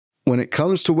When it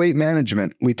comes to weight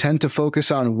management, we tend to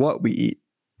focus on what we eat,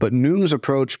 but Noom's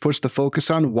approach puts the focus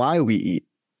on why we eat.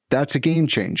 That's a game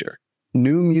changer.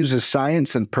 Noom uses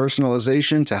science and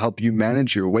personalization to help you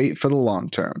manage your weight for the long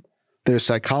term. Their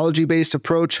psychology-based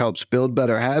approach helps build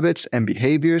better habits and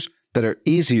behaviors that are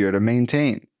easier to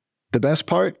maintain. The best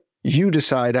part? You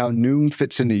decide how Noom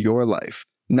fits into your life,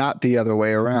 not the other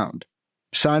way around.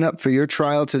 Sign up for your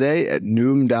trial today at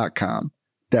Noom.com.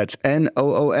 That's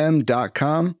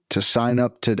Noom.com to sign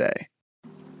up today.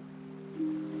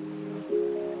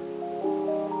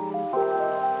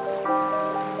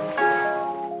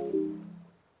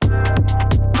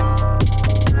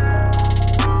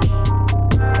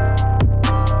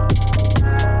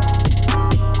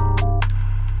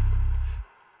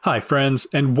 Hi friends,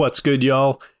 and what's good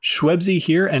y'all? Schwebzy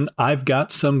here, and I've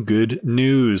got some good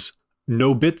news.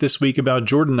 No bit this week about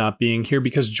Jordan not being here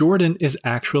because Jordan is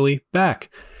actually back.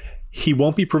 He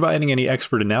won't be providing any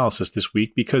expert analysis this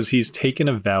week because he's taken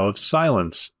a vow of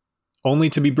silence, only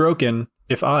to be broken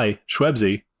if I,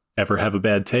 Schwebzy, ever have a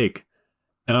bad take.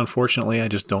 And unfortunately, I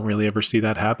just don't really ever see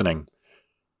that happening.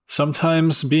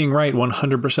 Sometimes being right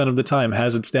 100% of the time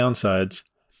has its downsides.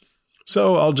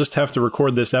 So I'll just have to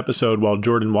record this episode while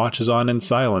Jordan watches on in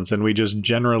silence and we just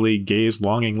generally gaze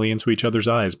longingly into each other's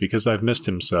eyes because I've missed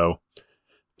him so.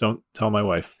 Don't tell my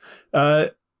wife.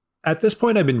 At this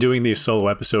point, I've been doing these solo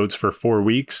episodes for 4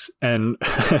 weeks, and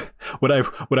what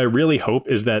I really hope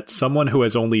is that someone who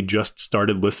has only just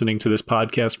started listening to this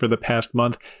podcast for the past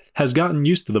month has gotten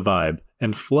used to the vibe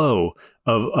and flow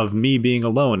of me being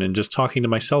alone and just talking to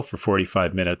myself for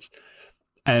 45 minutes.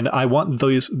 And I want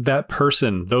those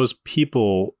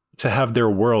people to have their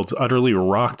worlds utterly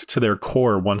rocked to their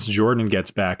core once Jordan gets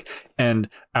back and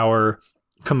our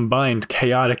combined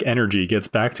chaotic energy gets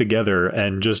back together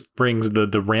and just brings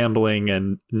the rambling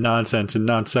and nonsense and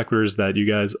non sequiturs that you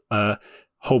guys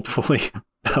hopefully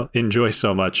enjoy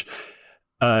so much.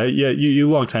 You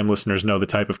longtime listeners know the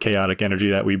type of chaotic energy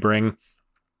that we bring.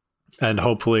 And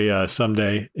hopefully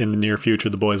someday in the near future,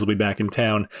 the boys will be back in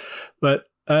town. But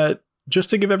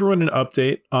just to give everyone an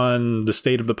update on the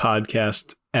state of the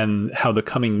podcast and how the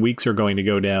coming weeks are going to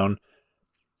go down,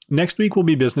 next week will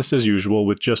be business as usual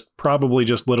with probably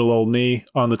just little old me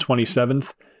on the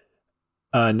 27th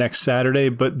next Saturday,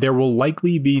 but there will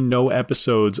likely be no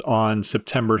episodes on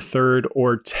September 3rd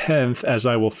or 10th as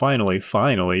I will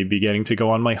finally be getting to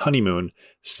go on my honeymoon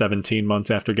 17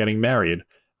 months after getting married.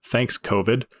 Thanks,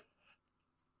 COVID.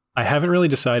 I haven't really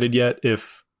decided yet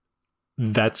if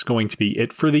that's going to be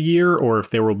it for the year, or if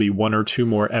there will be 1 or 2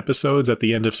 more episodes at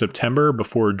the end of September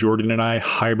before Jordan and I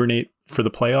hibernate for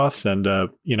the playoffs and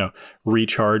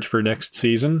recharge for next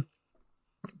season.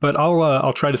 But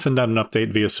I'll try to send out an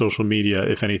update via social media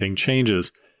if anything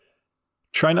changes.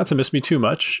 Try not to miss me too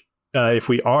much. If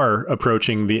we are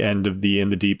approaching the end of the In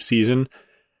the Deep season,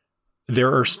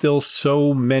 there are still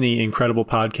so many incredible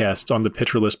podcasts on the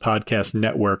Pitcherless Podcast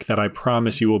Network that I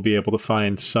promise you will be able to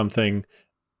find something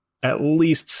at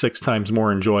least 6 times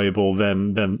more enjoyable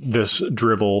than this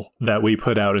drivel that we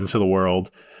put out into the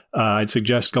world. I'd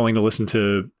suggest going to listen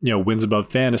to, Wins Above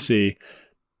Fantasy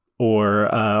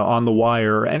or On the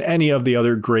Wire and any of the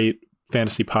other great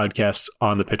fantasy podcasts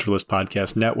on the Pitcherless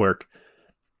Podcast Network.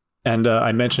 And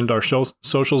I mentioned our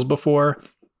socials before.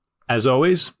 As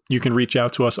always, you can reach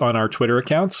out to us on our Twitter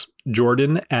accounts,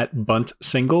 Jordan at Bunt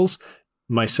Singles,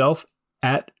 myself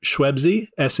at Schwebzy,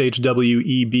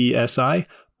 SHWEBSI,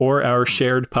 or our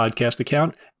shared podcast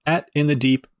account at In the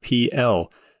Deep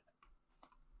PL.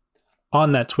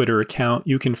 On that Twitter account,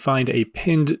 you can find a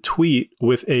pinned tweet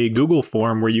with a Google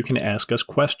form where you can ask us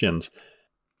questions.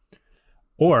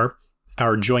 Or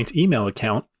our joint email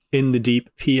account,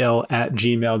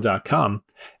 inthedeeppl@gmail.com.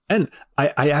 And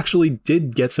I actually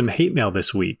did get some hate mail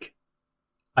this week.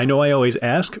 I know I always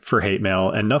ask for hate mail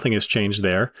and nothing has changed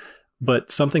there.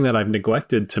 But something that I've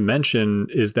neglected to mention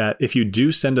is that if you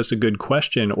do send us a good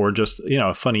question or just,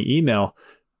 a funny email,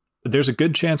 there's a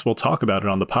good chance we'll talk about it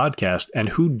on the podcast. And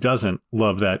who doesn't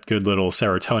love that good little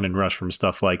serotonin rush from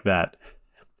stuff like that?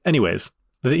 Anyways,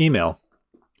 the email.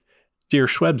 Dear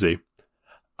Schwebzy,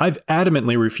 I've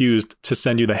adamantly refused to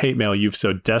send you the hate mail you've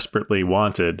so desperately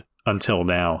wanted until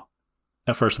now.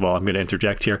 Now, first of all, I'm going to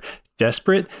interject here.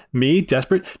 Desperate? Me?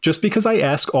 Desperate? Just because I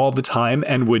ask all the time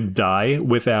and would die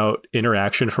without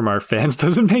interaction from our fans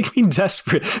doesn't make me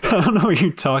desperate. I don't know what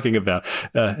you're talking about.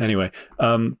 Anyway,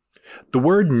 the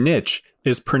word niche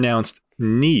is pronounced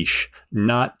niche,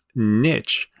 not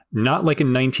niche. Not like a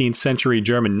 19th century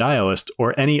German nihilist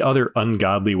or any other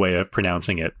ungodly way of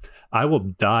pronouncing it. I will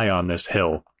die on this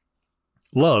hill.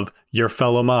 Love, your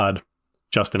fellow mod,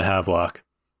 Justin Havelock.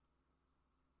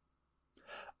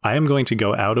 I am going to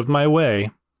go out of my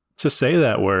way to say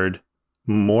that word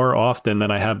more often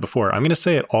than I have before. I'm going to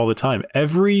say it all the time.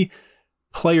 Every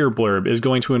player blurb is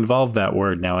going to involve that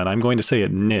word now, and I'm going to say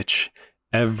it niche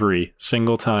every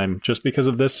single time just because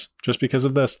of this.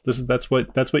 That's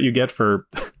what you get for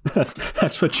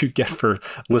that's what you get for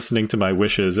listening to my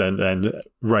wishes and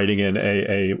writing in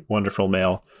a wonderful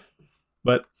mail.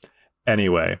 But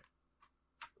anyway,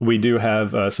 we do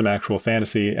have some actual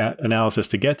fantasy analysis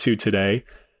to get to today.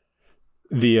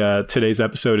 The today's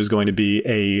episode is going to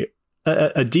be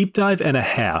a deep dive and a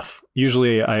half.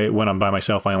 Usually when I'm by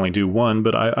myself, I only do one,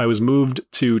 but I was moved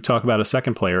to talk about a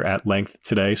second player at length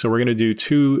today. So we're going to do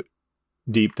 2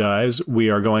 deep dives. We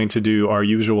are going to do our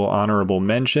usual honorable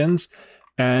mentions,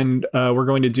 and we're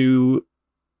going to do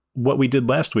what we did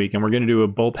last week, and we're going to do a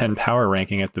bullpen power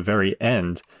ranking at the very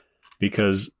end,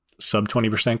 because sub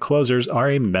 20% closers are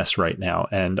a mess right now.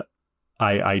 And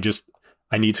I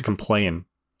need to complain.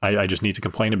 I just need to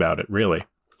complain about it, really.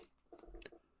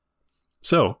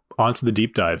 So, on to the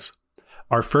deep dives.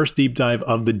 Our first deep dive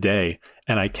of the day,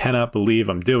 and I cannot believe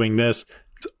I'm doing this,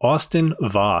 it's Austin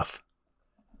Voth.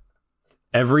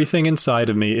 Everything inside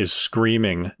of me is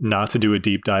screaming not to do a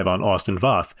deep dive on Austin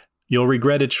Voth. You'll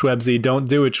regret it, Schwebzy. Don't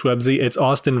do it, Schwebzy. It's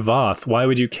Austin Voth. Why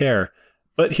would you care?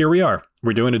 But here we are.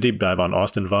 We're doing a deep dive on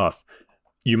Austin Voth.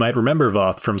 You might remember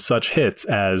Voth from such hits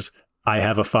as I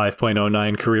have a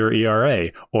 5.09 career ERA,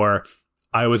 or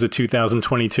I was a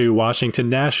 2022 Washington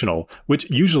National, which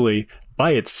usually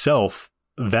by itself,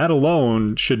 that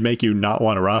alone should make you not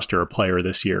want to roster a player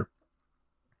this year.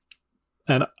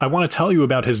 And I want to tell you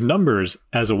about his numbers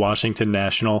as a Washington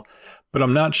National, but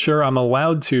I'm not sure I'm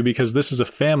allowed to because this is a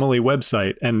family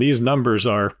website and these numbers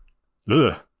are,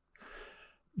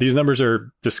 These numbers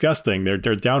are disgusting. They're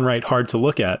downright hard to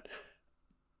look at.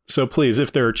 So please,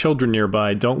 if there are children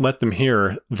nearby, don't let them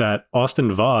hear that Austin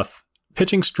Voth,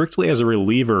 pitching strictly as a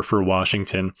reliever for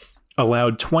Washington,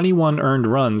 allowed 21 earned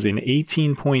runs in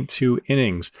 18.2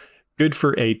 innings, good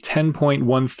for a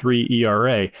 10.13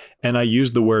 ERA, and I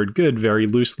use the word good very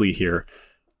loosely here.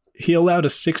 He allowed a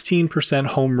 16%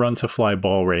 home run to fly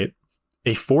ball rate,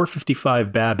 a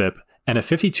 455 BABIP, and a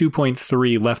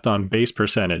 52.3 left on base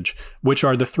percentage, which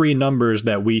are the 3 numbers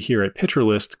that we here at Pitcher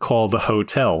List call the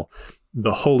hotel,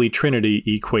 the holy trinity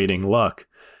equating luck.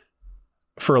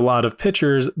 For a lot of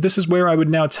pitchers, this is where I would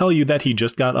now tell you that he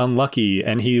just got unlucky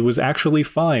and he was actually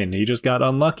fine. He just got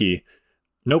unlucky.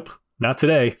 Nope, not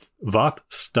today. Voth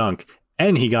stunk,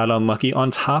 and he got unlucky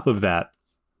on top of that.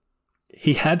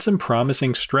 He had some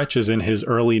promising stretches in his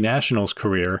early Nationals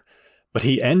career, but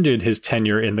he ended his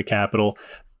tenure in the Capitol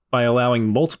by allowing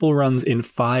multiple runs in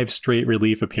 5 straight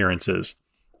relief appearances.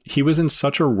 He was in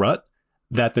such a rut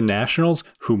that the Nationals,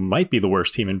 who might be the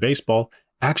worst team in baseball,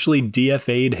 actually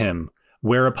DFA'd him,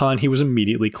 whereupon he was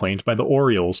immediately claimed by the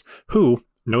Orioles, who,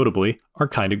 notably, are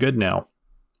kind of good now.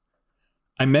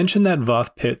 I mentioned that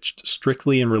Voth pitched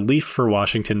strictly in relief for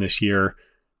Washington this year.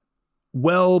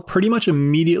 Well, pretty much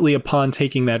immediately upon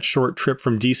taking that short trip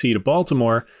from DC to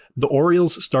Baltimore, the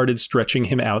Orioles started stretching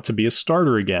him out to be a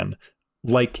starter again,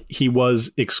 like he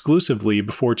was exclusively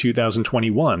before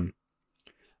 2021.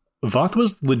 Voth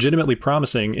was legitimately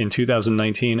promising in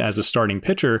 2019 as a starting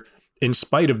pitcher, in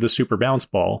spite of the super bounce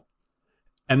ball.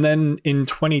 And then in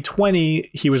 2020,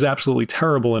 he was absolutely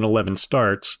terrible in 11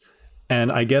 starts,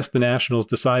 and I guess the Nationals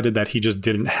decided that he just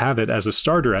didn't have it as a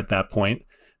starter at that point,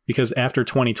 because after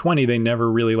 2020, they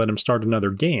never really let him start another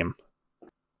game.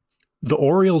 The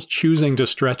Orioles choosing to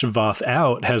stretch Voth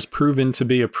out has proven to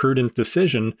be a prudent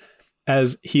decision,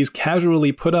 as he's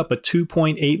casually put up a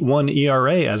 2.81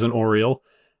 ERA as an Oriole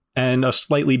and a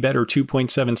slightly better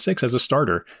 2.76 as a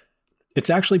starter. It's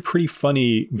actually pretty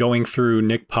funny going through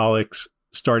Nick Pollock's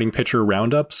starting pitcher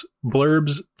roundups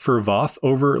blurbs for Voth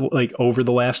over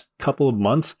the last couple of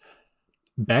months.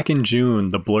 Back in June,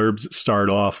 the blurbs start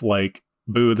off like,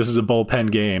 boo, this is a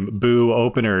bullpen game, boo,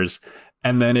 openers.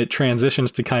 And then it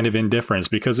transitions to kind of indifference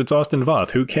because it's Austin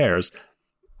Voth, who cares?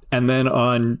 And then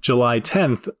on July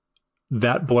 10th,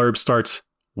 that blurb starts,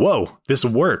 whoa, this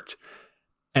worked.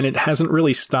 And it hasn't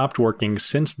really stopped working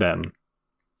since then.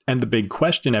 And the big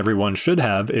question everyone should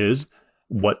have is,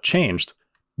 what changed?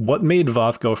 What made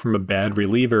Voth go from a bad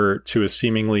reliever to a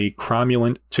seemingly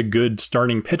cromulent to good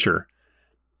starting pitcher?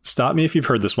 Stop me if you've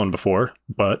heard this one before,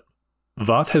 but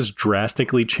Voth has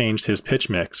drastically changed his pitch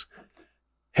mix.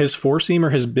 His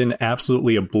four-seamer has been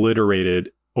absolutely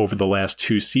obliterated over the last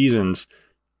 2 seasons,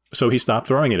 so he stopped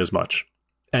throwing it as much.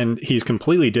 And he's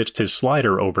completely ditched his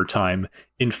slider over time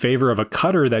in favor of a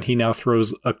cutter that he now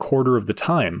throws a quarter of the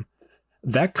time.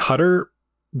 That cutter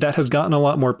that has gotten a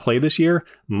lot more play this year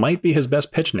might be his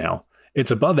best pitch now.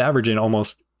 It's above average in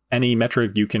almost any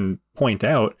metric you can point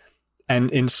out. And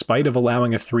in spite of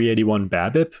allowing a 381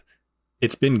 BABIP,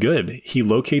 it's been good. He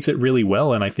locates it really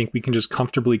well, and I think we can just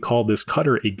comfortably call this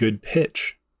cutter a good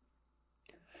pitch.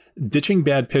 Ditching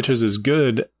bad pitches is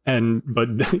good, but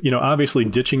obviously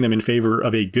ditching them in favor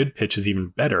of a good pitch is even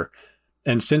better.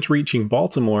 And since reaching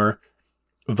Baltimore,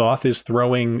 Voth is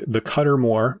throwing the cutter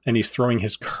more, and he's throwing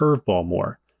his curveball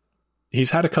more. He's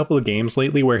had a couple of games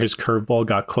lately where his curveball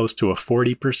got close to a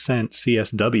 40%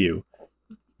 CSW,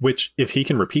 which, if he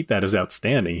can repeat that, is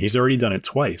outstanding. He's already done it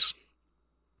twice.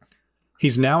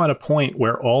 He's now at a point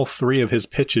where all three of his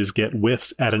pitches get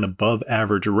whiffs at an above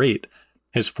average rate: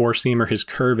 his four-seamer, his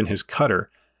curve, and his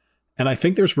cutter. And I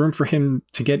think there's room for him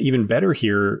to get even better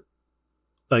here,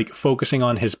 like focusing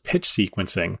on his pitch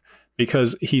sequencing,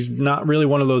 because he's not really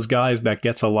one of those guys that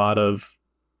gets a lot of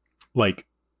like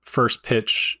first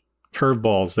pitch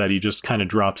curveballs that he just kind of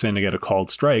drops in to get a called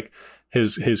strike.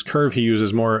 His curve he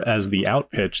uses more as the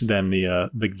out pitch than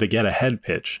the get ahead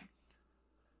pitch.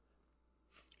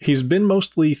 He's been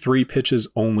mostly 3 pitches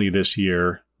only this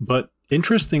year, but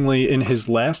interestingly, in his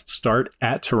last start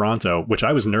at Toronto, which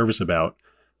I was nervous about,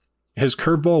 his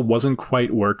curveball wasn't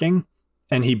quite working,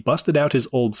 and he busted out his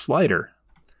old slider.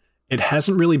 It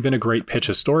hasn't really been a great pitch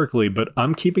historically, but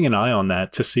I'm keeping an eye on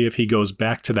that to see if he goes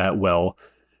back to that well,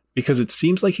 because it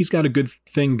seems like he's got a good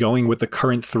thing going with the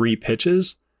current 3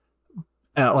 pitches.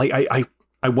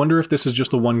 I wonder if this is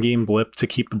just a one-game blip to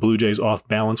keep the Blue Jays off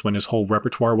balance when his whole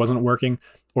repertoire wasn't working,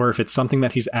 or if it's something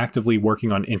that he's actively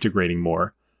working on integrating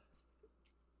more.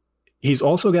 He's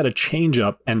also got a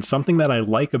changeup, and something that I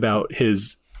like about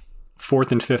his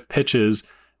 4th and 5th pitches,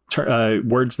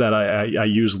 words that I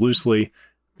use loosely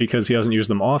because he doesn't use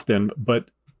them often,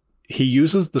 but he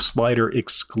uses the slider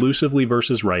exclusively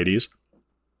versus righties,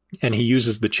 and he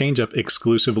uses the changeup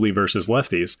exclusively versus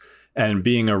lefties. And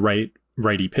being a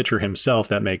righty pitcher himself,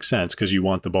 that makes sense because you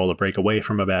want the ball to break away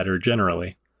from a batter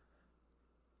generally.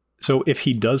 So if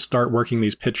he does start working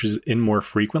these pitches in more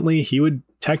frequently, he would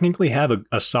technically have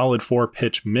a solid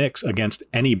 4-pitch mix against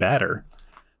any batter.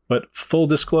 But full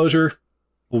disclosure,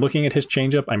 looking at his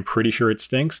changeup, I'm pretty sure it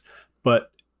stinks,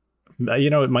 but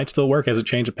it might still work as a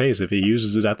change of pace if he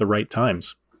uses it at the right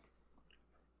times.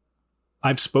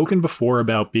 I've spoken before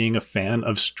about being a fan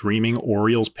of streaming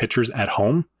Orioles pitchers at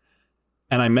home,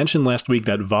 and I mentioned last week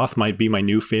that Voth might be my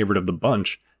new favorite of the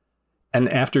bunch. And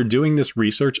after doing this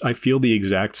research, I feel the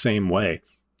exact same way.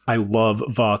 I love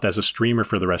Voth as a streamer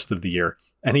for the rest of the year,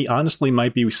 and he honestly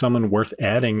might be someone worth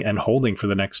adding and holding for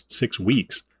the next 6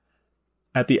 weeks.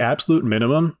 At the absolute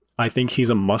minimum, I think he's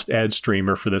a must-add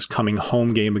streamer for this coming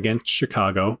home game against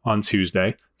Chicago on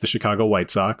Tuesday, the Chicago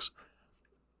White Sox.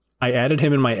 I added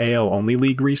him in my AL-only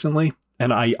league recently,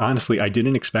 and I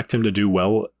didn't expect him to do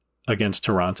well against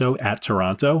Toronto at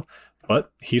Toronto,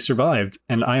 but he survived,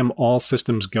 and I am all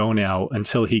systems go now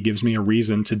until he gives me a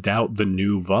reason to doubt the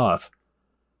new Voth.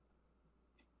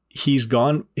 He's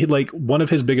gone, one of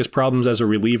his biggest problems as a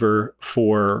reliever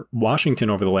for Washington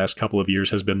over the last couple of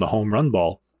years has been the home run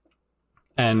ball.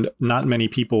 And not many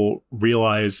people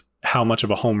realize how much of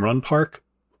a home run park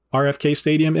RFK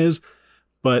Stadium is,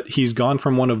 but he's gone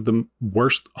from one of the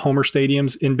worst homer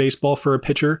stadiums in baseball for a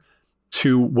pitcher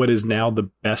to what is now the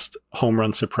best home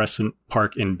run suppressant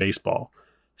park in baseball.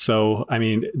 So,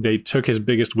 they took his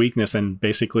biggest weakness and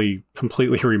basically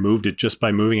completely removed it just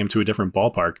by moving him to a different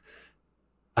ballpark.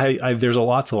 There's a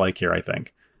lot to like here, I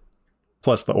think.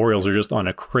 Plus, the Orioles are just on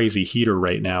a crazy heater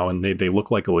right now, and they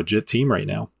look like a legit team right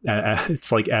now.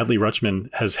 It's like Adley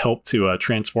Rutschman has helped to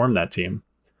transform that team.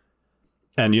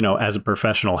 And, as a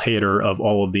professional hater of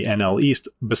all of the NL East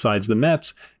besides the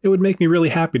Mets, it would make me really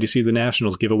happy to see the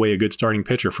Nationals give away a good starting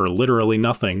pitcher for literally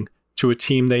nothing to a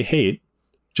team they hate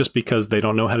just because they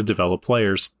don't know how to develop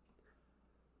players.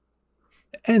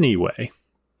 Anyway,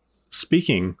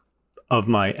 speaking of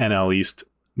my NL East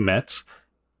Mets,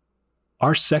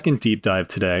 our second deep dive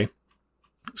today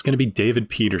is going to be David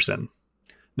Peterson.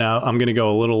 Now, I'm going to go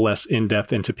a little less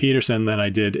in-depth into Peterson than I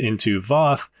did into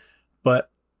Voth, but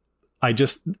I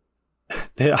just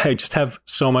have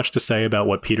so much to say about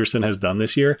what Peterson has done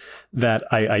this year that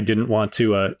I didn't want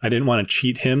to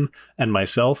cheat him and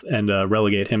myself and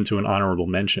relegate him to an honorable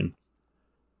mention.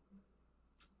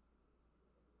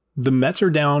 The Mets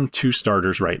are down 2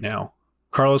 starters right now.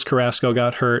 Carlos Carrasco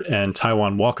got hurt and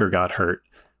Taijuan Walker got hurt.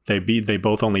 They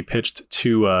both only pitched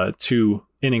two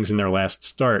innings in their last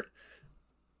start.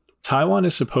 Taijuan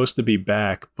is supposed to be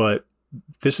back, but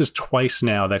this is twice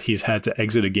now that he's had to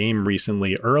exit a game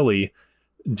recently early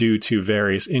due to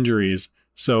various injuries.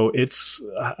 So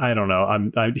I don't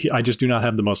know. I just do not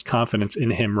have the most confidence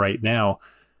in him right now.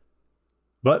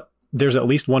 But there's at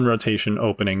least one rotation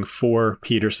opening for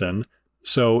Peterson.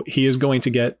 So he is going to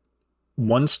get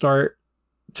one start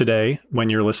today when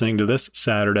you're listening to this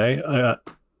Saturday.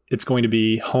 It's going to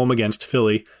be home against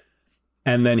Philly.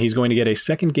 And then he's going to get a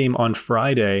second game on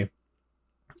Friday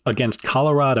against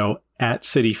Colorado at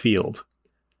Citi Field.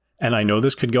 And I know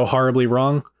this could go horribly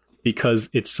wrong because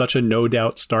it's such a no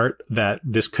doubt start that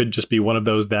this could just be one of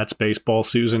those that's baseball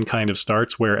Susan kind of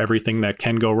starts where everything that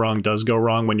can go wrong does go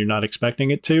wrong when you're not expecting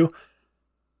it to.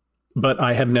 But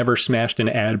I have never smashed an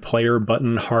add player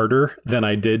button harder than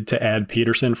I did to add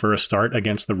Peterson for a start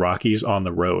against the Rockies on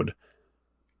the road.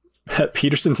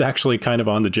 Peterson's actually kind of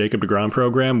on the Jacob deGrom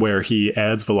program where he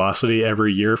adds velocity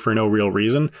every year for no real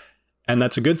reason. And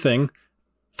that's a good thing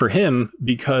for him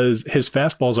because his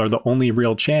fastballs are the only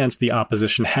real chance the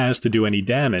opposition has to do any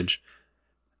damage.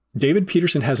 David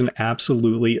Peterson has an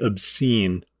absolutely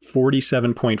obscene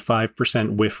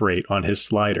 47.5% whiff rate on his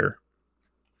slider.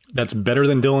 That's better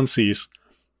than Dylan Cease.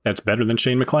 That's better than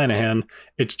Shane McClanahan.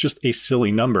 It's just a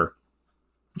silly number.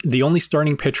 The only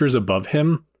starting pitchers above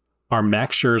him are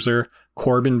Max Scherzer,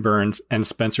 Corbin Burns, and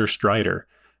Spencer Strider,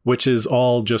 which is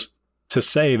all just to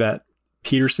say that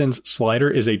Peterson's slider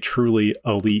is a truly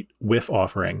elite whiff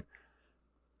offering.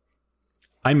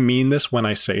 I mean this when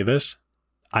I say this.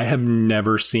 I have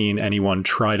never seen anyone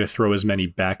try to throw as many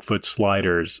back foot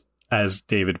sliders as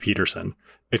David Peterson.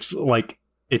 It's like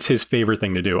it's his favorite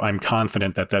thing to do. I'm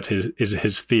confident that is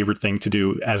his favorite thing to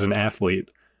do as an athlete.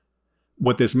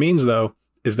 What this means, though,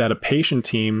 is that a patient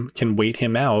team can wait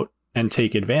him out and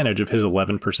take advantage of his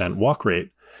 11% walk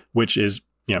rate, which is,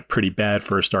 pretty bad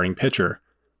for a starting pitcher.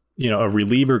 A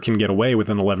reliever can get away with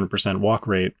an 11% walk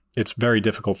rate. It's very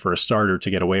difficult for a starter to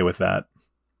get away with that.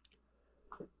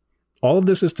 All of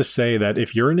this is to say that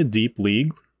if you're in a deep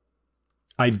league,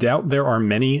 I doubt there are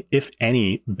many, if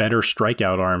any, better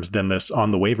strikeout arms than this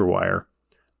on the waiver wire.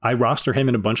 I roster him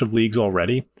in a bunch of leagues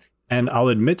already, and I'll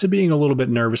admit to being a little bit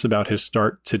nervous about his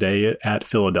start today at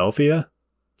Philadelphia.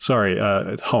 Sorry,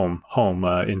 home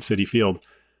in Citi Field.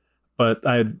 But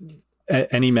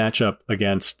any matchup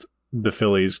against the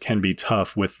Phillies can be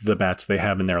tough with the bats they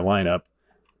have in their lineup.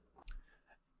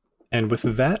 And with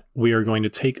that, we are going to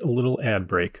take a little ad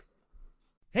break.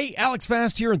 Hey, Alex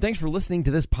Fast here, and thanks for listening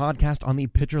to this podcast on the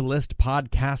Pitcher List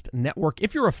Podcast Network.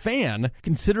 If you're a fan,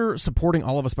 consider supporting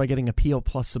all of us by getting a PL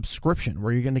Plus subscription,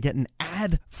 where you're going to get an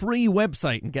ad-free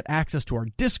website and get access to our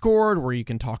Discord, where you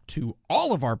can talk to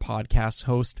all of our podcast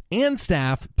hosts and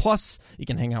staff. Plus, you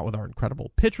can hang out with our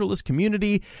incredible Pitcher List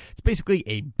community. It's basically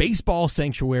a baseball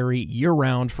sanctuary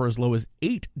year-round for as low as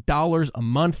 $8 a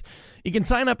month. You can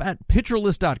sign up at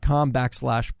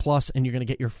pitcherlist.com/plus, and you're going to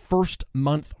get your first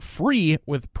month free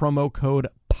with promo code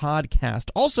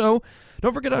podcast. Also,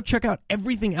 don't forget to check out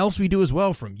everything else we do as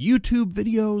well, from YouTube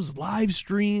videos, live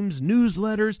streams,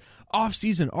 newsletters,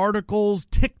 off-season articles,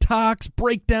 TikToks,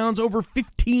 breakdowns, over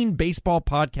 15 baseball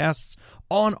podcasts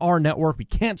on our network. We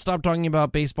can't stop talking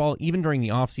about baseball even during the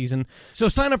off-season. So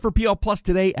sign up for PL Plus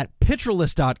today at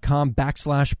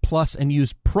pitcherlist.com/plus and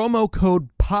use promo code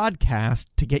podcast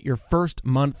to get your first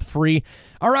month free.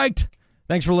 All right.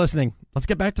 Thanks for listening. Let's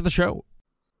get back to the show.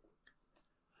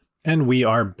 And we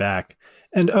are back.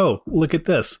 And oh, look at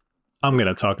this. I'm going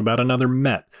to talk about another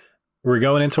Met. We're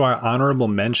going into our honorable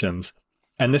mentions.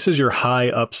 And this is your high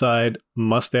upside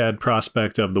must-add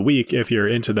prospect of the week if you're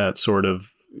into that sort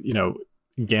of,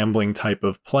 gambling type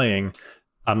of playing.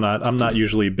 I'm not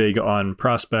usually big on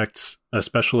prospects,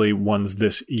 especially ones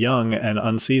this young and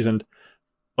unseasoned.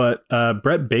 But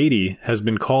Brett Baty has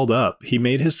been called up. He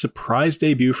made his surprise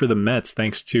debut for the Mets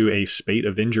thanks to a spate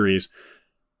of injuries.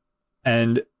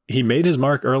 And he made his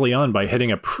mark early on by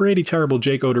hitting a pretty terrible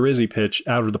Jake Odorizzi pitch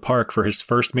out of the park for his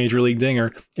first major league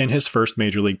dinger and his first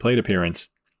major league plate appearance.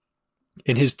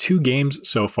 In his 2 games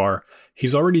so far,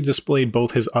 he's already displayed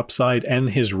both his upside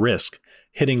and his risk,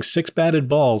 hitting 6 batted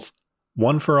balls,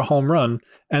 1 for a home run,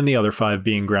 and the other 5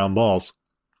 being ground balls.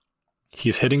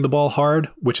 He's hitting the ball hard,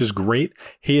 which is great.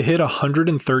 He hit a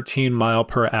 113 mile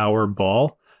per hour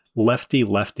ball,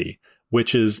 lefty-lefty,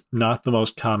 which is not the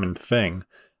most common thing.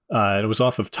 It was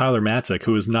off of Tyler Matzik,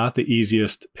 who is not the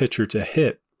easiest pitcher to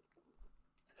hit.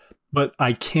 But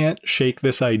I can't shake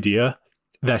this idea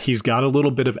that he's got a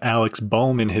little bit of Alex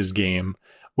Bohm in his game,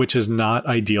 which is not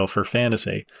ideal for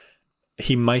fantasy.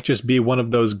 He might just be one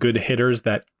of those good hitters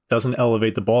that doesn't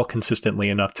elevate the ball consistently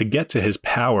enough to get to his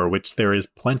power, which there is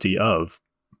plenty of.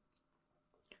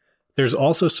 There's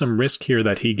also some risk here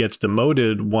that he gets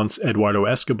demoted once Eduardo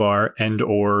Escobar and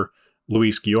or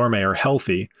Luis Guillorme are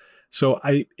healthy. So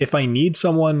if I need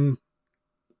someone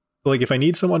for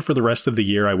the rest of the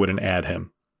year, I wouldn't add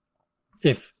him.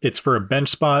 If it's for a bench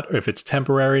spot or if it's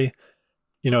temporary,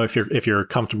 if you're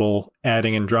comfortable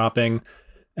adding and dropping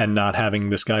and not having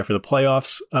this guy for the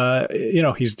playoffs,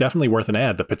 he's definitely worth an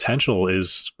add. The potential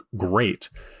is great,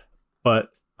 but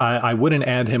I wouldn't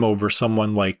add him over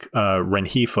someone like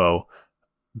Rengifo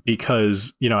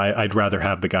because, I'd rather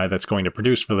have the guy that's going to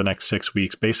produce for the next 6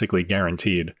 weeks, basically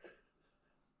guaranteed.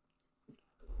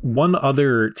 One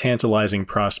other tantalizing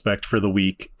prospect for the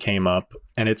week came up,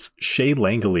 and it's Shea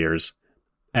Langoliers.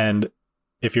 And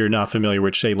if you're not familiar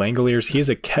with Shea Langoliers, he is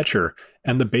a catcher,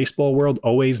 and the baseball world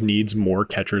always needs more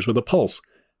catchers with a pulse.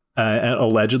 And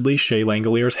allegedly, Shea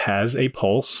Langoliers has a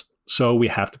pulse, so we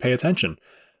have to pay attention.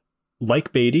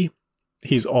 Like Beatty,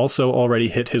 he's also already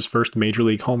hit his first major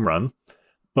league home run,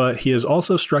 but he has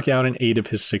also struck out in 8 of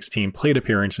his 16 plate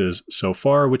appearances so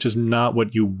far, which is not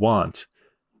what you want.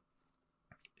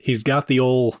 He's got the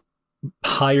old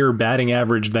higher batting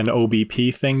average than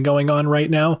OBP thing going on right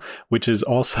now, which is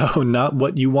also not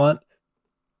what you want.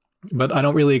 But I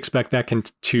don't really expect that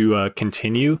to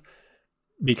continue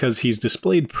because he's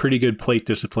displayed pretty good plate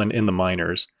discipline in the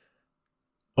minors.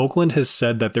 Oakland has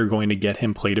said that they're going to get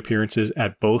him plate appearances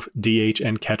at both DH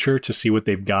and catcher to see what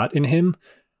they've got in him.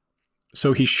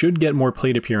 So he should get more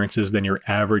plate appearances than your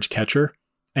average catcher.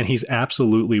 And he's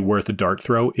absolutely worth a dart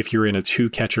throw if you're in a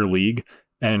 2-catcher league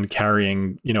and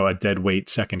carrying, a dead weight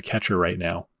second catcher right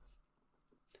now.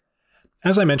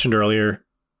 As I mentioned earlier,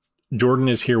 Jordan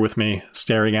is here with me,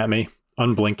 staring at me,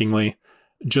 unblinkingly,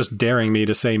 just daring me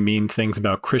to say mean things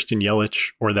about Christian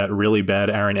Yelich or that really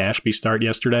bad Aaron Ashby start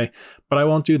yesterday, but I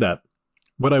won't do that.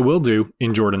 What I will do,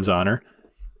 in Jordan's honor,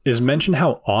 is mention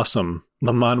how awesome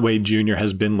Lamont Wade Jr.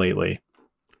 has been lately.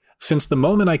 Since the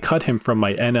moment I cut him from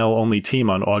my NL-only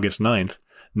team on August 9th,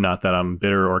 not that I'm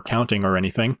bitter or counting or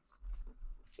anything,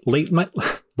 Late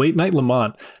night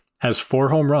Lamont has 4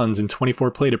 home runs in 24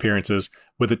 plate appearances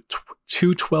with a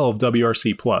 212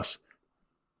 WRC plus.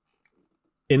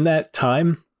 In that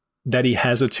time that he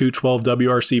has a 212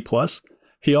 WRC plus,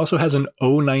 he also has an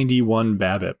 091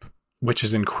 BABIP, which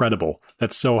is incredible.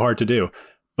 That's so hard to do.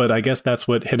 But I guess that's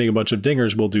what hitting a bunch of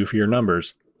dingers will do for your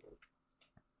numbers.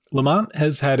 Lamont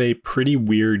has had a pretty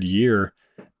weird year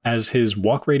as his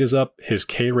walk rate is up, his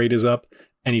K rate is up,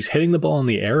 and he's hitting the ball in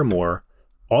the air more.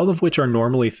 All of which are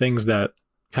normally things that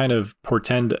kind of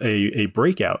portend a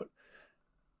breakout.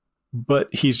 But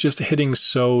he's just hitting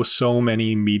so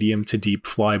many medium to deep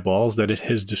fly balls that it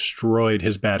has destroyed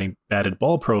his batted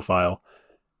ball profile.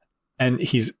 And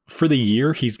for the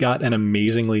year, he's got an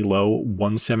amazingly low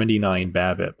 179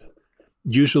 BABIP.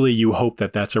 Usually you hope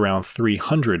that that's around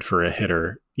 300 for a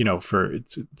hitter, for it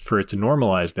to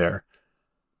normalize there.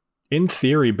 In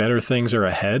theory, better things are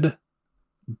ahead,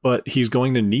 but he's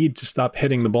going to need to stop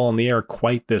hitting the ball in the air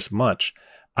quite this much.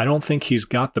 I don't think he's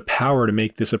got the power to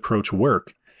make this approach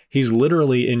work. He's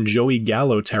literally in Joey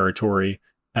Gallo territory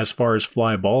as far as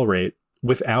fly ball rate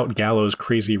without Gallo's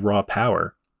crazy raw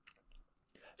power.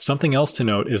 Something else to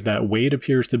note is that Wade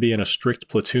appears to be in a strict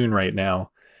platoon right now,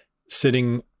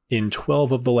 sitting in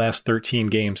 12 of the last 13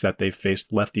 games that they've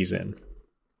faced lefties in.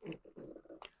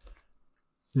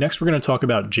 Next, we're going to talk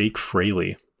about Jake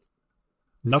Fraley.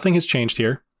 Nothing has changed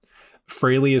here.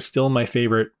 Fraley is still my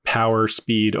favorite power,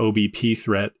 speed, OBP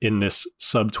threat in this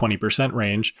sub 20%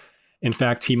 range. In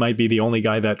fact, he might be the only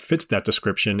guy that fits that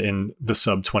description in the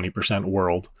sub 20%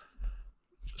 world.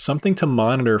 Something to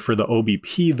monitor for the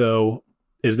OBP, though,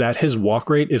 is that his walk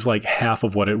rate is like half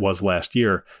of what it was last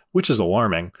year, which is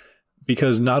alarming,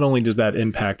 because not only does that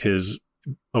impact his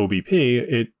OBP,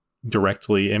 it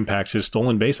directly impacts his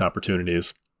stolen base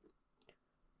opportunities.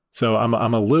 So I'm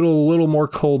a little more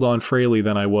cold on Fraley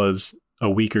than I was a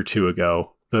week or two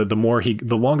ago. The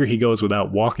longer he goes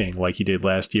without walking like he did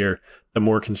last year, the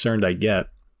more concerned I get.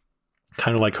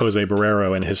 Kind of like Jose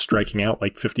Barrero and his striking out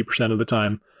like 50% of the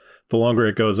time. The longer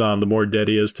it goes on, the more dead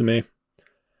he is to me.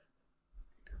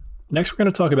 Next, we're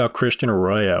going to talk about Christian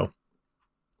Arroyo.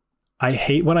 I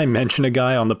hate when I mention a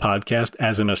guy on the podcast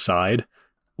as an aside,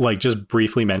 like just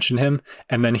briefly mention him,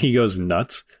 and then he goes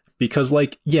nuts. Because,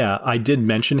 yeah, I did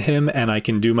mention him and I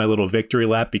can do my little victory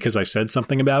lap because I said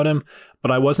something about him,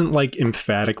 but I wasn't,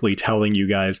 emphatically telling you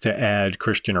guys to add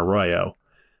Christian Arroyo.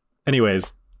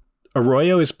 Anyways,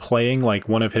 Arroyo is playing like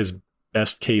one of his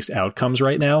best case outcomes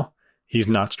right now. He's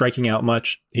not striking out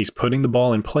much, he's putting the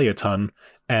ball in play a ton,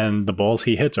 and the balls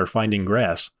he hits are finding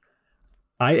grass.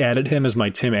 I added him as my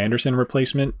Tim Anderson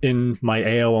replacement in my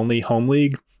AL-only home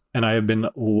league, and I have been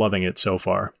loving it so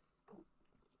far.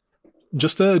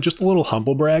 Just a little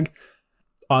humble brag.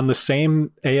 On the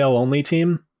same AL-only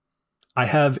team, I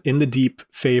have in the deep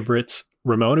favorites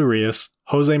Ramon Urias,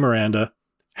 Jose Miranda,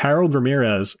 Harold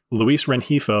Ramirez, Luis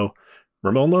Rengifo,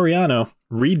 Ramon Laureano,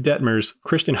 Reed Detmers,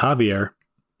 Christian Javier,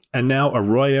 and now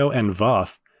Arroyo and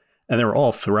Voth, and they're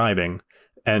all thriving.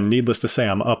 And needless to say,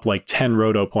 I'm up like 10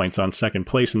 roto points on second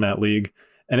place in that league.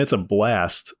 And it's a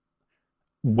blast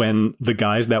when the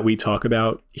guys that we talk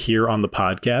about here on the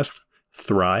podcast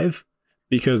thrive,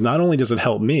 because not only does it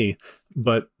help me,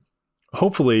 but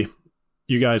hopefully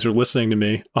you guys are listening to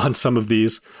me on some of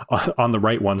these on the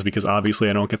right ones, because obviously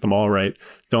I don't get them all right.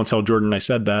 Don't tell Jordan I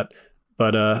said that.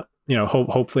 But,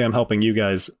 hopefully I'm helping you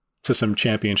guys to some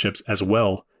championships as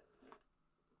well.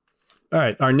 All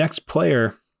right, our next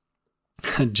player,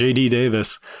 JD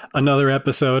Davis. Another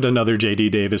episode, another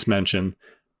JD Davis mention.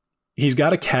 He's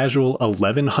got a casual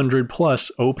 1100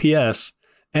 plus OPS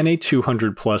and a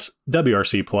 200 plus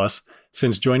WRC plus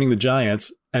since joining the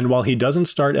Giants. And while he doesn't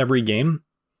start every game,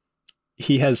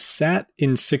 he has sat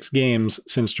in 6 games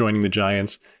since joining the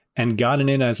Giants and gotten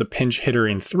in as a pinch hitter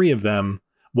in 3 of them,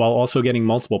 while also getting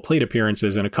multiple plate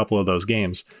appearances in a couple of those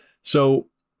games. So,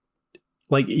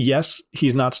 yes,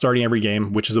 he's not starting every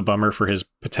game, which is a bummer for his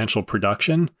potential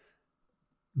production,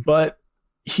 but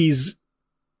he's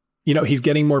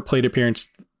getting more plate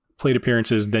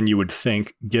appearances than you would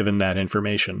think, given that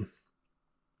information.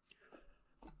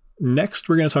 Next,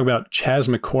 we're going to talk about Chas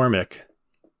McCormick.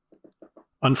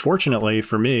 Unfortunately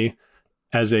for me,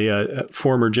 as a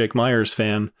former Jake Myers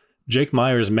fan, Jake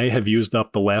Myers may have used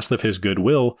up the last of his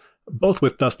goodwill, both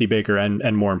with Dusty Baker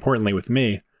and more importantly with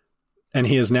me. And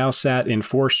he has now sat in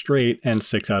 4 straight and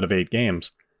 6 out of 8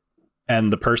 games.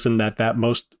 And the person that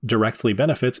most directly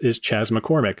benefits is Chas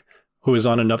McCormick, who is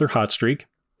on another hot streak,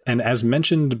 and as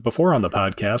mentioned before on the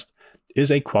podcast,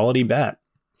 is a quality bat.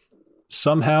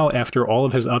 Somehow, after all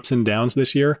of his ups and downs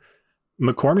this year,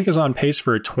 McCormick is on pace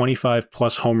for a 25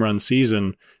 plus home run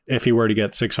season if he were to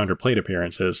get 600 plate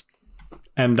appearances.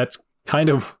 And that's kind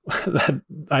of,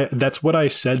 that's what I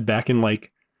said back in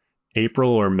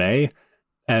April or May.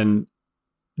 And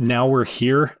now we're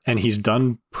here and he's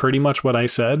done pretty much what I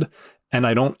said. And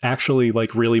I don't actually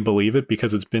really believe it,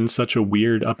 because it's been such a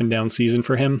weird up and down season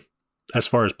for him as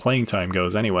far as playing time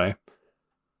goes anyway.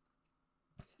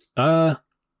 All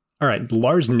right,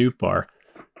 Lars Nootbaar.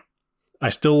 I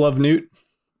still love Newt.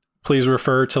 Please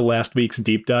refer to last week's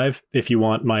deep dive if you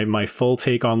want my full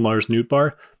take on Lars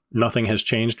Nootbaar. Nothing has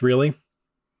changed really.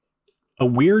 A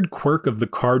weird quirk of the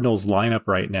Cardinals lineup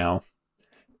right now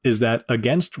is that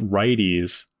against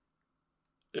righties,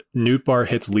 Nootbaar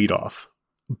hits leadoff.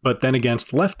 But then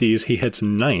against lefties, he hits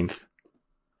 9th.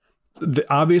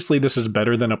 Obviously, this is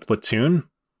better than a platoon,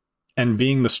 and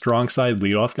being the strong side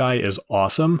leadoff guy is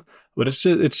awesome, but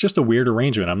it's just a weird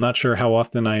arrangement. I'm not sure how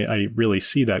often I really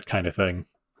see that kind of thing.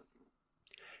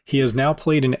 He has now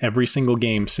played in every single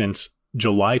game since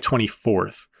July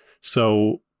 24th.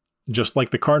 So just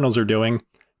like the Cardinals are doing,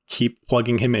 keep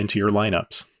plugging him into your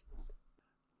lineups.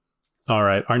 All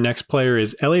right, our next player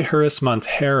is Elehuris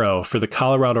Montero for the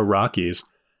Colorado Rockies.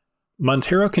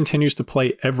 Montero continues to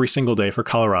play every single day for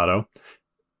Colorado.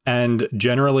 And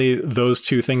generally, those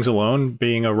two things alone,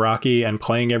 being a Rocky and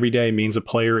playing every day, means a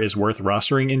player is worth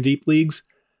rostering in deep leagues.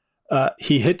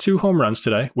 He hit 2 home runs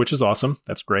today, which is awesome.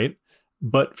 That's great.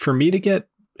 But for me to get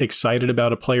excited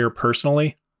about a player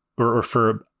personally, or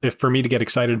for me to get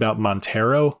excited about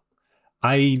Montero,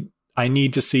 I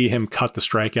need to see him cut the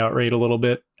strikeout rate a little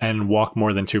bit and walk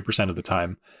more than 2% of the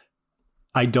time.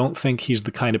 I don't think he's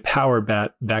the kind of power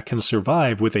bat that can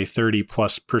survive with a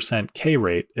 30+% K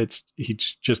rate. He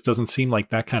just doesn't seem like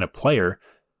that kind of player.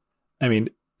 I mean,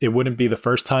 it wouldn't be the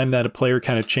first time that a player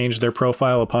kind of changed their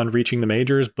profile upon reaching the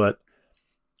majors, but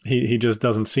he just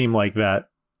doesn't seem like that.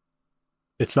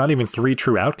 It's not even 3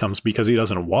 true outcomes because he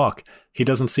doesn't walk. He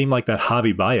doesn't seem like that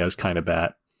Javi Baez kind of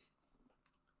bat.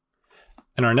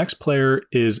 And our next player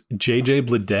is JJ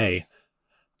Bleday.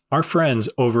 Our friends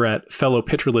over at fellow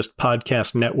Pitcher List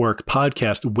Podcast Network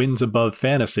podcast Wins Above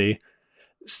Fantasy,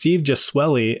 Steve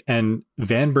Gesueli and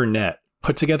Van Burnett,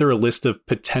 put together a list of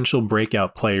potential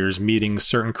breakout players meeting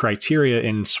certain criteria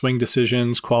in swing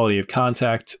decisions, quality of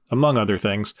contact, among other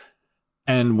things.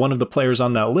 And one of the players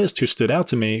on that list who stood out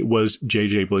to me was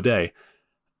JJ Bleday.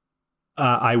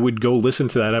 I would go listen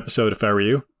to that episode if I were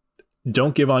you.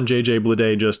 Don't give on JJ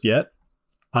Bleday just yet.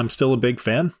 I'm still a big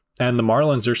fan. And the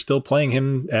Marlins are still playing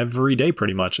him every day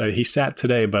pretty much. He sat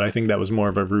today, but I think that was more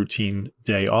of a routine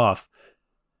day off.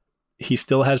 He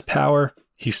still has power.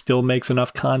 He still makes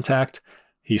enough contact.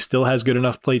 He still has good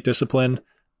enough plate discipline.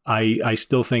 I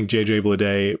still think JJ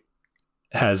Bleday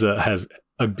has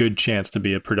a good chance to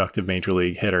be a productive major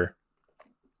league hitter.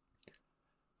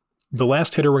 The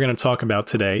last hitter we're going to talk about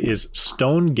today is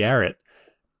Stone Garrett.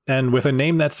 And with a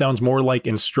name that sounds more like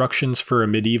instructions for a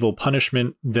medieval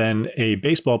punishment than a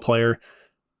baseball player,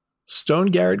 Stone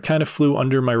Garrett kind of flew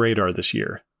under my radar this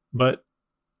year. But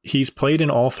He's played in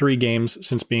all 3 games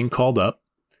since being called up.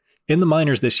 In the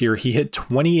minors this year, he hit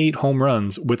 28 home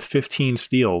runs with 15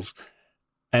 steals,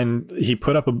 and he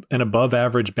put up an above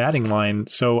average batting line.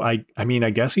 So I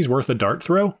guess he's worth a dart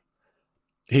throw.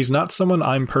 He's not someone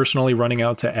I'm personally running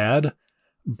out to add,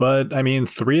 but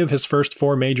 3 of his first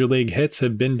 4 major league hits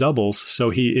have been doubles.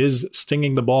 So he is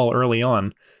stinging the ball early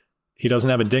on. He doesn't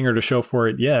have a dinger to show for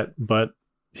it yet, but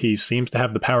he seems to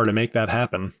have the power to make that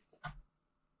happen.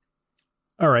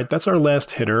 All right, that's our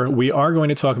last hitter. We are going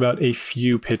to talk about a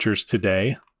few pitchers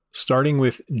today, starting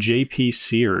with J.P.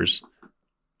 Sears.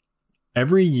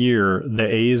 Every year,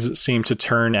 the A's seem to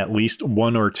turn at least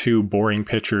 1 or 2 boring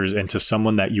pitchers into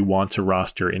someone that you want to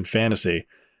roster in fantasy.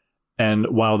 And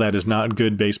while that is not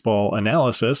good baseball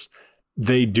analysis,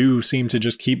 they do seem to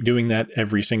just keep doing that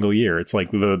every single year. It's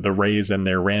like the Rays and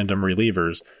their random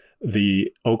relievers.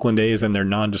 The Oakland A's and their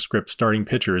nondescript starting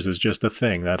pitchers is just a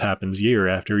thing that happens year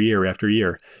after year after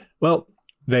year. Well,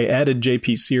 they added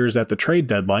J.P. Sears at the trade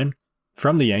deadline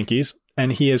from the Yankees,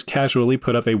 and he has casually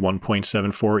put up a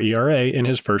 1.74 ERA in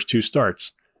his first 2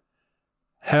 starts.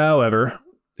 However,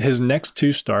 his next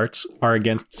 2 starts are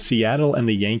against Seattle and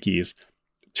the Yankees,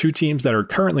 2 teams that are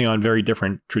currently on very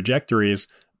different trajectories,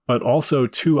 but also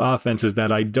 2 offenses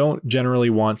that I don't generally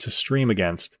want to stream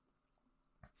against.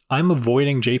 I'm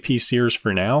avoiding J.P. Sears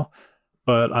for now,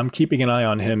 but I'm keeping an eye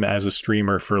on him as a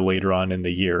streamer for later on in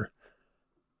the year.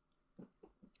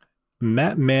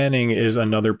 Matt Manning is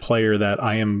another player that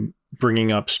I am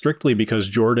bringing up strictly because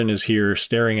Jordan is here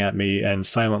staring at me and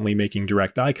silently making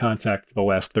direct eye contact for the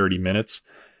last 30 minutes.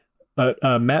 But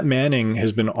Matt Manning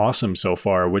has been awesome so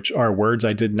far, which are words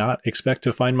I did not expect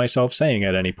to find myself saying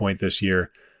at any point this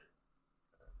year.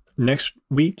 Next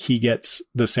week, he gets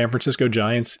the San Francisco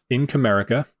Giants in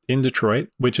Comerica, in Detroit,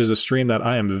 which is a stream that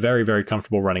I am very, very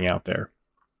comfortable running out there.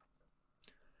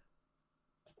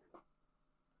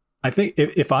 I think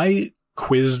if I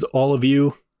quizzed all of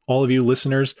you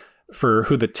listeners for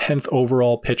who the 10th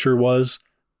overall pitcher was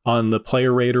on the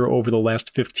player rater over the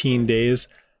last 15 days,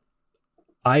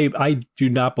 I do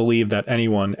not believe that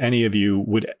any of you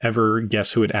would ever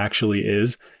guess who it actually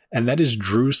is, and that is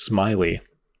Drew Smyly.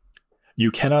 You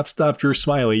cannot stop Drew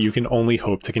Smyly. You can only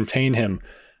hope to contain him.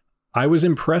 I was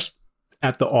impressed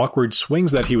at the awkward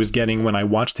swings that he was getting when I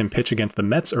watched him pitch against the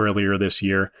Mets earlier this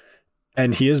year,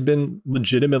 and he has been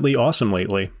legitimately awesome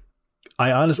lately.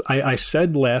 I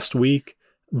said last week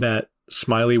that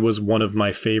Smyly was one of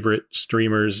my favorite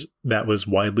streamers that was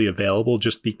widely available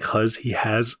just because he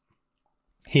has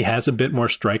a bit more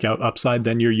strikeout upside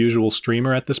than your usual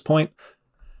streamer at this point.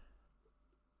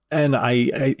 And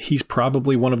he's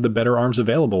probably one of the better arms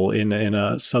available in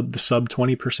a sub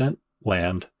 20%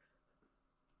 land.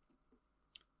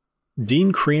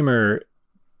 Dean Kremer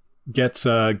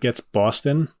gets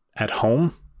Boston at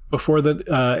home before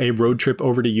a road trip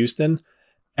over to Houston,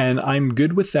 and I'm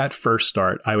good with that first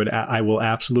start. I will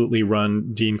absolutely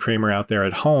run Dean Kremer out there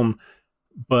at home,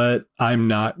 but I'm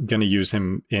not going to use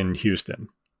him in Houston.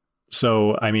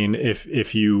 So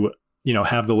if you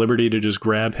have the liberty to just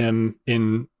grab him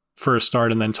in for a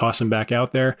start and then toss him back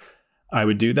out there, I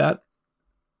would do that.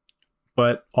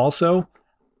 But also,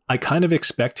 I kind of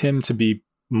expect him to be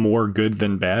more good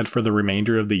than bad for the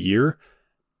remainder of the year.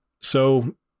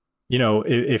 So,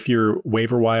 if your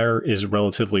waiver wire is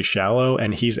relatively shallow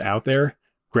and he's out there,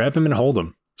 grab him and hold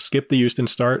him. Skip the Houston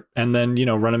start and then,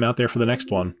 run him out there for the next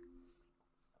one.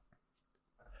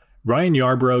 Ryan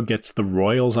Yarbrough gets the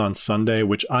Royals on Sunday,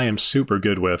 which I am super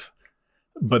good with.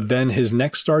 But then his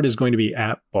next start is going to be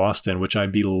at Boston, which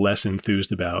I'd be less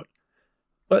enthused about.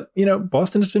 But,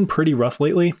 Boston has been pretty rough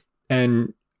lately,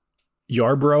 and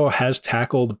Yarbrough has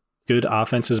tackled good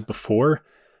offenses before.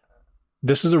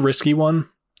 This is a risky one,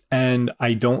 and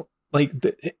I don't like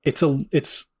it's a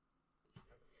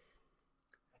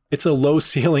low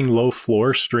ceiling, low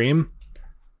floor stream.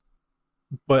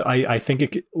 But I think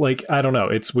it, I don't know,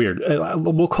 it's weird.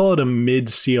 We'll call it a mid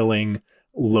ceiling,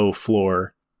 low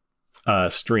floor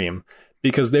stream,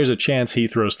 because there's a chance he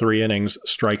throws 3 innings,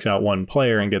 strikes out 1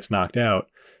 player and gets knocked out,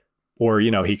 or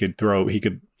he could throw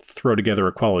together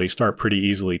a quality start pretty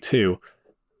easily too.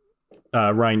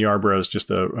 Ryan Yarbrough is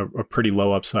just a pretty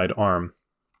low upside arm.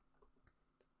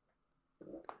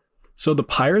 So the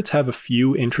Pirates have a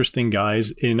few interesting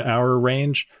guys in our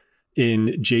range in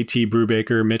JT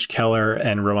Brubaker, Mitch Keller,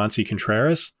 and Roansy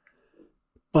Contreras.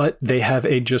 But they have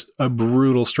just a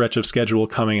brutal stretch of schedule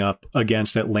coming up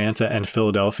against Atlanta and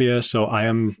Philadelphia. So I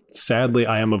am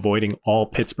avoiding all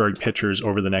Pittsburgh pitchers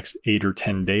over the next 8 or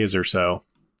 10 days or so.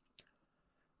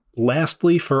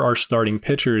 Lastly, for our starting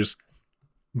pitchers,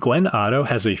 Glenn Otto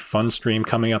has a fun stream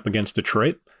coming up against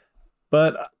Detroit.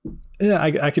 But yeah,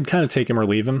 I could kind of take him or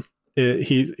leave him.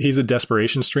 He's a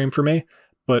desperation stream for me,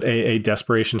 but a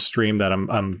desperation stream that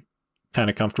I'm kind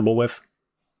of comfortable with.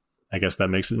 I guess that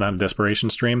makes it not a desperation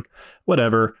stream.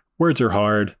 Whatever. Words are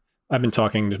hard. I've been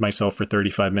talking to myself for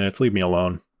 35 minutes. Leave me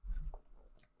alone.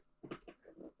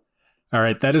 All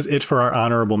right, that is it for our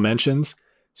honorable mentions.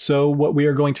 So what we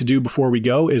are going to do before we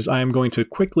go is I am going to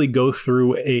quickly go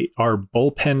through our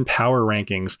bullpen power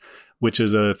rankings, which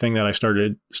is a thing that I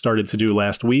started to do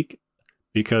last week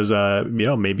because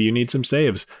maybe you need some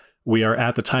saves. We are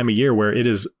at the time of year where it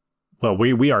is, well,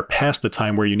 we are past the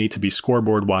time where you need to be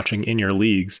scoreboard watching in your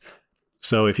leagues.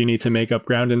 So if you need to make up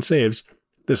ground in saves,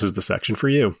 this is the section for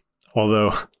you.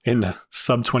 Although in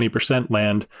sub 20%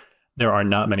 land, there are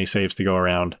not many saves to go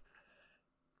around.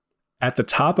 At the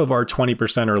top of our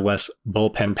 20% or less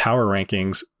bullpen power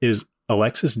rankings is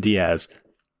Alexis Diaz,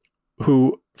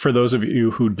 who, for those of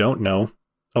you who don't know,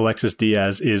 Alexis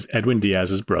Diaz is Edwin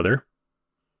Diaz's brother.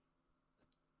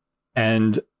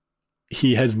 And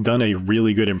he has done a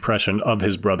really good impression of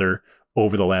his brother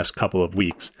over the last couple of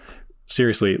weeks.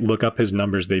 Seriously, look up his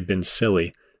numbers. They've been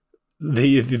silly.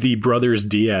 The brothers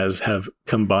Diaz have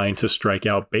combined to strike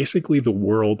out basically the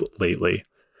world lately.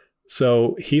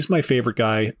 So he's my favorite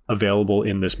guy available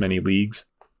in this many leagues.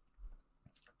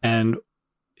 And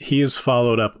he is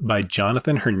followed up by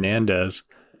Jonathan Hernandez,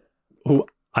 who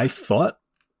I thought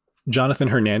Jonathan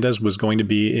Hernandez was going to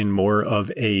be in more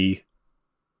of a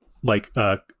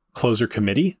closer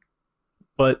committee,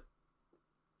 but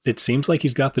it seems like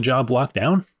he's got the job locked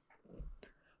down.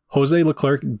 Jose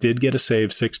Leclerc did get a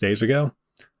save 6 days ago,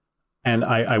 and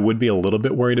I would be a little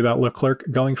bit worried about Leclerc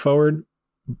going forward.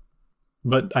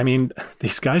 But, I mean,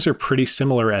 these guys are pretty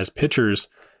similar as pitchers,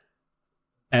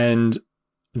 and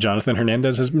Jonathan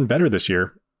Hernandez has been better this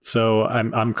year. So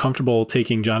I'm comfortable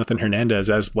taking Jonathan Hernandez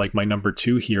as like my number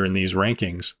 2 here in these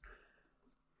rankings.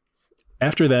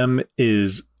 After them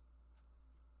is,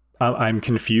 I'm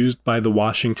confused by the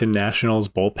Washington Nationals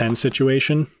bullpen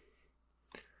situation.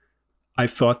 I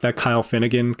thought that Kyle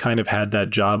Finnegan kind of had that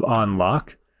job on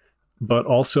lock. But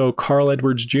also Carl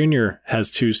Edwards Jr.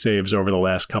 has 2 saves over the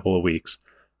last couple of weeks,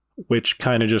 which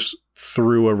kind of just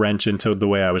threw a wrench into the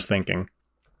way I was thinking.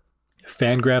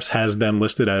 Fangraphs has them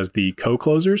listed as the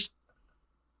co-closers.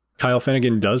 Kyle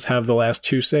Finnegan does have the last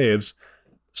 2 saves,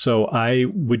 so I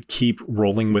would keep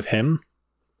rolling with him.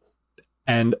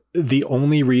 And the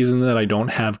only reason that I don't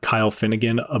have Kyle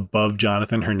Finnegan above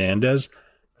Jonathan Hernandez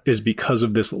is because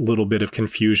of this little bit of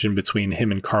confusion between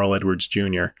him and Carl Edwards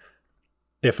Jr.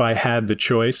 If I had the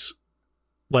choice,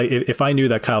 like if I knew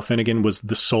that Kyle Finnegan was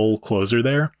the sole closer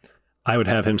there, I would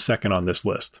have him second on this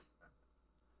list.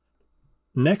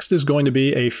 Next is going to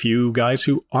be a few guys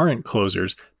who aren't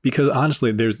closers, because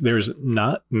honestly, there's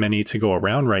not many to go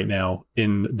around right now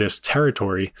in this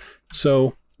territory.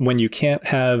 So when you can't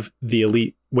have the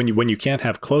elite, when you can't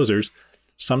have closers,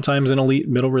 sometimes an elite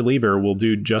middle reliever will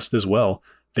do just as well.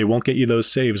 They won't get you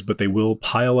those saves, but they will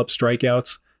pile up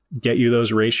strikeouts, get you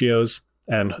those ratios,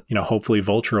 and hopefully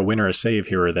vulture a win or a save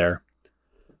here or there.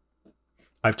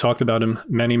 I've talked about him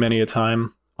many a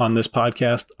time on this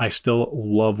podcast. I still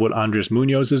love what Andres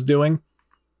Munoz is doing.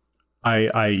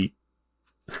 I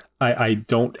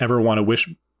don't ever want to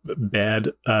wish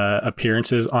bad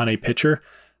appearances on a pitcher,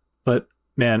 but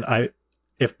man,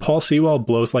 if Paul Sewell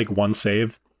blows like 1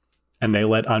 save and they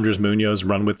let Andres Munoz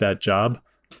run with that job,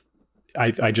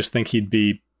 I just think he'd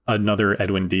be another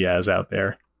Edwin Diaz out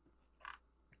there.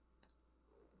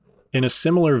 In a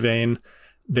similar vein,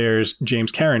 there's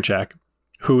James Karinchak,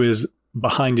 who is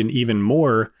behind an even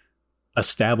more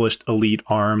established elite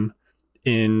arm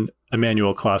in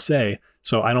Emmanuel Clase.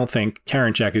 So I don't think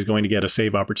Karinchak is going to get a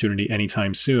save opportunity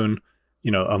anytime soon,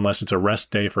 unless it's a rest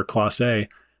day for Clase.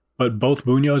 But both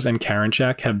Munoz and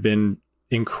Karinchak have been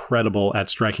incredible at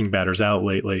striking batters out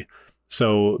lately.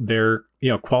 So they're,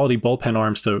 quality bullpen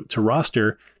arms to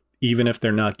roster, even if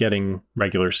they're not getting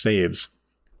regular saves.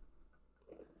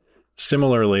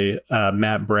 Similarly,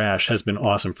 Matt Brash has been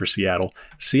awesome for Seattle.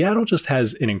 Seattle just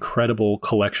has an incredible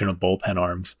collection of bullpen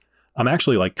arms. I'm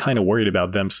actually kind of worried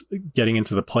about them getting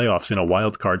into the playoffs in a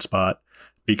wild card spot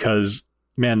because,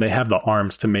 man, they have the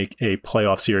arms to make a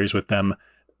playoff series with them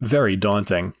very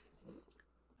daunting.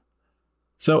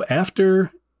 So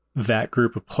after that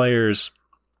group of players,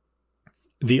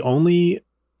 the only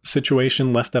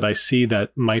situation left that I see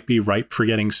that might be ripe for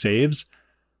getting saves.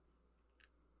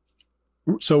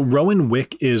 So Rowan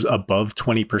Wick is above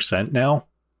 20% now,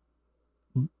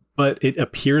 but it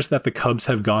appears that the Cubs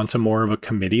have gone to more of a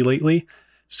committee lately.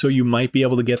 So you might be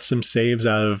able to get some saves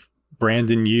out of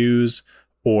Brandon Hughes,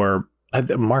 or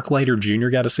Mark Leiter Jr.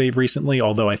 got a save recently,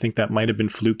 although I think that might have been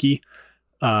fluky.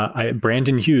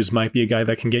 Brandon Hughes might be a guy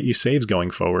that can get you saves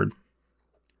going forward.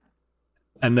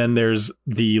 And then there's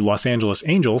the Los Angeles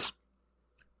Angels,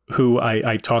 who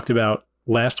I talked about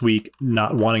last week,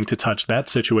 not wanting to touch that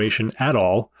situation at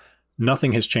all.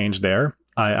 Nothing has changed there.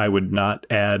 I would not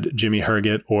add Jimmy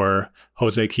Herget or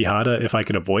Jose Quijada if I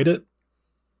could avoid it.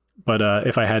 But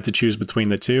if I had to choose between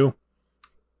the two,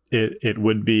 it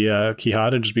would be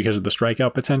Quijada, just because of the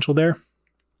strikeout potential there.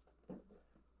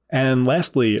 And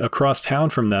lastly, across town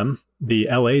from them, the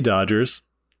LA Dodgers.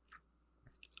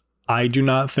 I do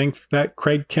not think that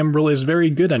Craig Kimbrell is very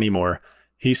good anymore.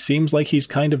 He seems like he's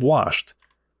kind of washed.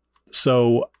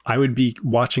 So I would be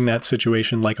watching that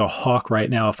situation like a hawk right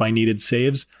now if I needed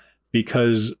saves,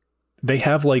 because they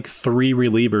have like 3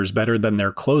 relievers better than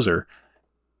their closer.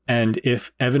 And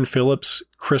if Evan Phillips,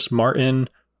 Chris Martin,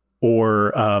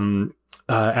 or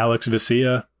Alex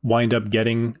Vesia wind up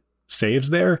getting saves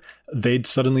there, they'd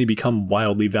suddenly become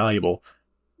wildly valuable.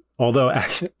 Although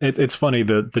it's funny,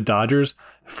 the Dodgers,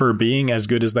 for being as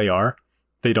good as they are,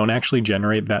 they don't actually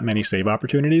generate that many save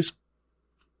opportunities.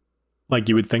 Like,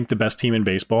 you would think the best team in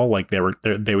baseball, like they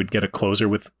would get a closer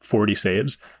with 40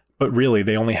 saves, but really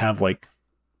they only have like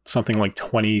something like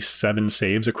 27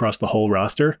 saves across the whole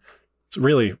roster. It's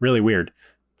really, really weird.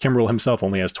 Kimbrell himself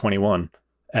only has 21,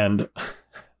 and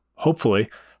hopefully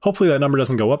that number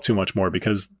doesn't go up too much more,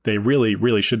 because they really,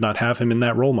 really should not have him in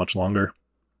that role much longer.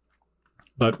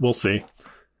 But we'll see.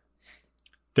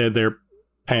 They're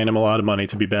paying him a lot of money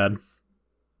to be bad.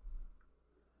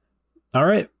 All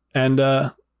right.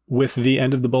 And with the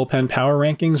end of the bullpen power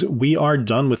rankings, we are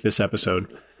done with this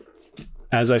episode.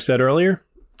 As I said earlier,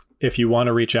 if you want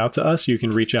to reach out to us, you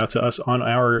can reach out to us on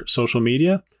our social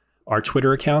media, our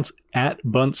Twitter accounts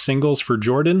 @BuntSingles for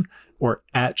Jordan or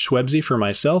 @Schwebzy for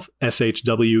myself,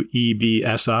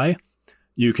 SHWEBSI.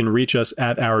 You can reach us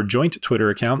at our joint Twitter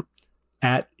account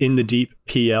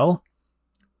 @InTheDeepPL.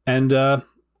 And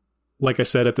like I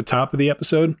said at the top of the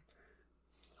episode,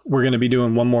 we're going to be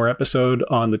doing one more episode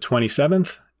on the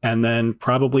 27th, and then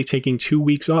probably taking 2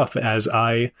 weeks off as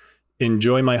I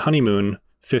enjoy my honeymoon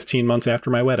 15 months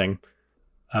after my wedding.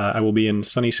 I will be in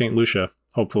sunny St. Lucia,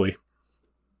 hopefully.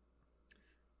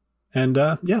 And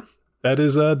yeah, that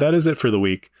is it for the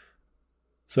week.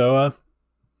 So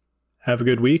have a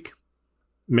good week.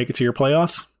 Make it to your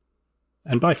playoffs.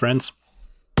 And bye, friends.